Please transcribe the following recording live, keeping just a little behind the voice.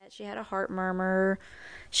She had a heart murmur.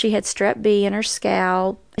 She had strep B in her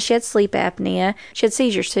scalp. She had sleep apnea. She had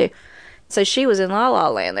seizures too. So she was in la-la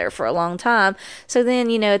land there for a long time. So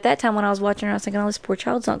then, at that time when I was watching her, I was thinking, oh, this poor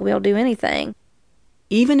child's not going to be able to do anything.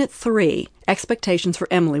 Even at 3, expectations for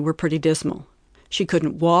Emily were pretty dismal. She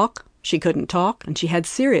couldn't walk, she couldn't talk, and she had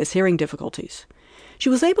serious hearing difficulties. She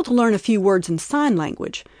was able to learn a few words in sign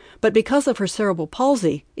language, but because of her cerebral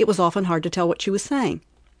palsy, it was often hard to tell what she was saying.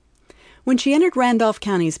 When she entered Randolph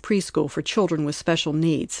County's preschool for children with special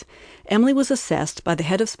needs, Emily was assessed by the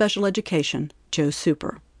head of special education, Joe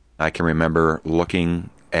Super. I can remember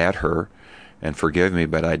looking at her, and forgive me,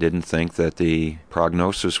 but I didn't think that the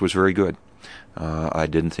prognosis was very good. I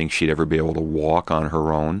didn't think she'd ever be able to walk on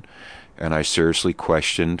her own, and I seriously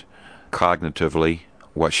questioned cognitively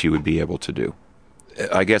what she would be able to do.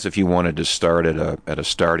 I guess if you wanted to start at a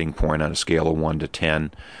starting point on a scale of 1 to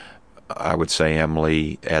 10, I would say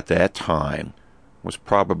Emily, at that time, was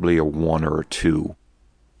probably a 1 or a 2.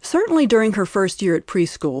 Certainly during her first year at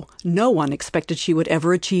preschool, no one expected she would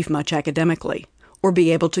ever achieve much academically, or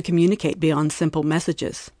be able to communicate beyond simple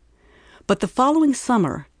messages. But the following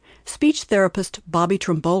summer, speech therapist Bobby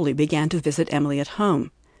Tromboli began to visit Emily at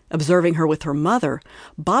home. Observing her with her mother,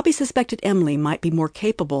 Bobby suspected Emily might be more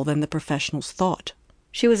capable than the professionals thought.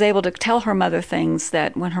 She was able to tell her mother things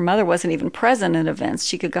that when her mother wasn't even present at events,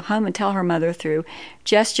 she could go home and tell her mother through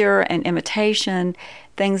gesture and imitation,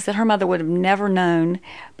 things that her mother would have never known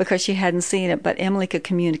because she hadn't seen it, but Emily could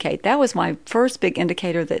communicate. That was my first big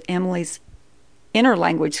indicator that Emily's inner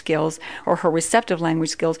language skills, or her receptive language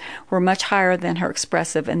skills, were much higher than her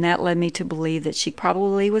expressive, and that led me to believe that she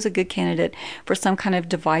probably was a good candidate for some kind of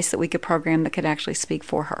device that we could program that could actually speak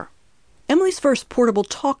for her. Emily's first portable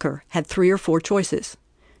talker had 3 or 4 choices.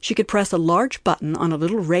 She could press a large button on a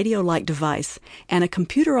little radio-like device, and a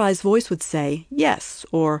computerized voice would say, yes,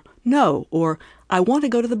 or no, or I want to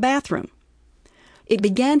go to the bathroom. It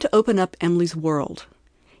began to open up Emily's world.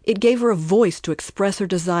 It gave her a voice to express her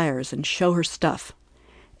desires and show her stuff.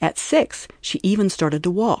 At 6, she even started to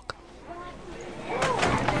walk.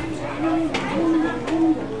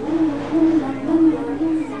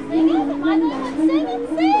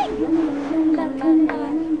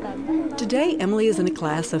 Today, Emily is in a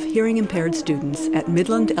class of hearing-impaired students at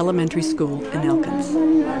Midland Elementary School in Elkins.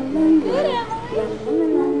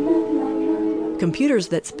 Computers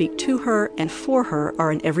that speak to her and for her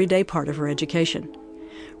are an everyday part of her education.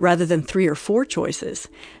 Rather than 3 or 4 choices,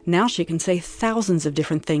 now she can say thousands of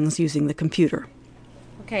different things using the computer.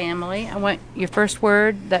 Okay, Emily, I want your first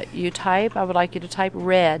word that you type. I would like you to type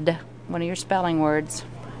red, one of your spelling words.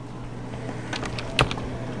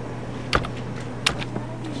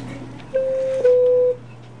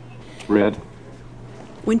 Red.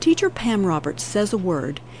 When teacher Pam Roberts says a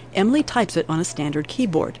word, Emily types it on a standard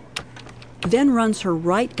keyboard, then runs her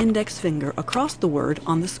right index finger across the word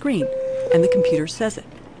on the screen, and the computer says it.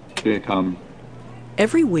 Okay, come.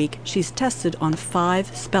 Every week, she's tested on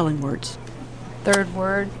 5 spelling words. Third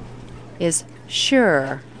word is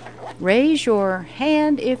sure. Raise your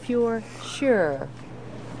hand if you're sure.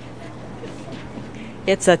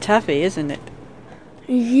 It's a toughie, isn't it?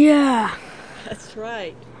 Yeah. That's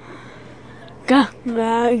right.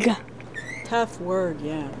 Gag. Tough word,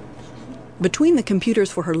 yeah. Between the computers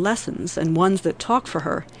for her lessons and ones that talk for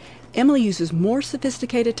her, Emily uses more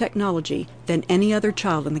sophisticated technology than any other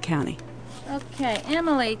child in the county. Okay,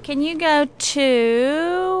 Emily, can you go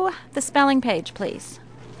to the spelling page, please?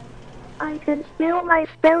 I can spell my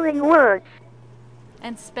spelling words.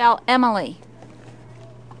 And spell Emily.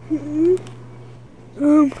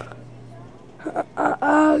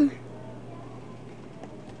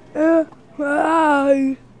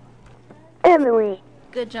 Emily.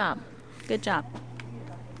 Good job. Good job.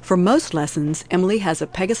 For most lessons, Emily has a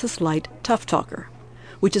Pegasus Lite Tough Talker,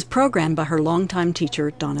 which is programmed by her longtime teacher,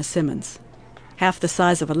 Donna Simmons. Half the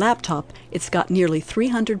size of a laptop, it's got nearly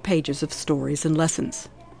 300 pages of stories and lessons.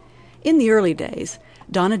 In the early days,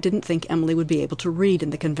 Donna didn't think Emily would be able to read in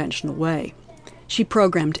the conventional way. She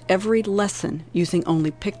programmed every lesson using only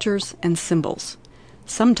pictures and symbols.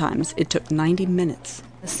 Sometimes it took 90 minutes.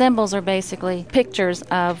 The symbols are basically pictures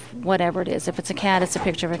of whatever it is. If it's a cat, it's a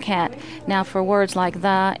picture of a cat. Now, for words like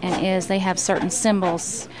the and is, they have certain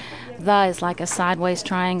symbols. The is like a sideways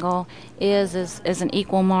triangle. Is an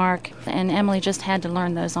equal mark. And Emily just had to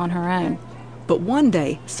learn those on her own. But one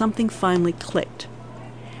day, something finally clicked.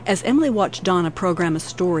 As Emily watched Donna program a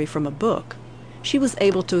story from a book, she was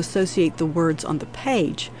able to associate the words on the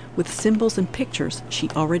page with symbols and pictures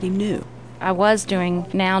she already knew. I was doing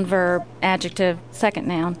noun, verb, adjective, second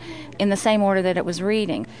noun in the same order that it was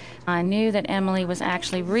reading. I knew that Emily was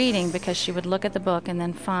actually reading because she would look at the book and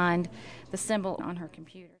then find the symbol on her computer.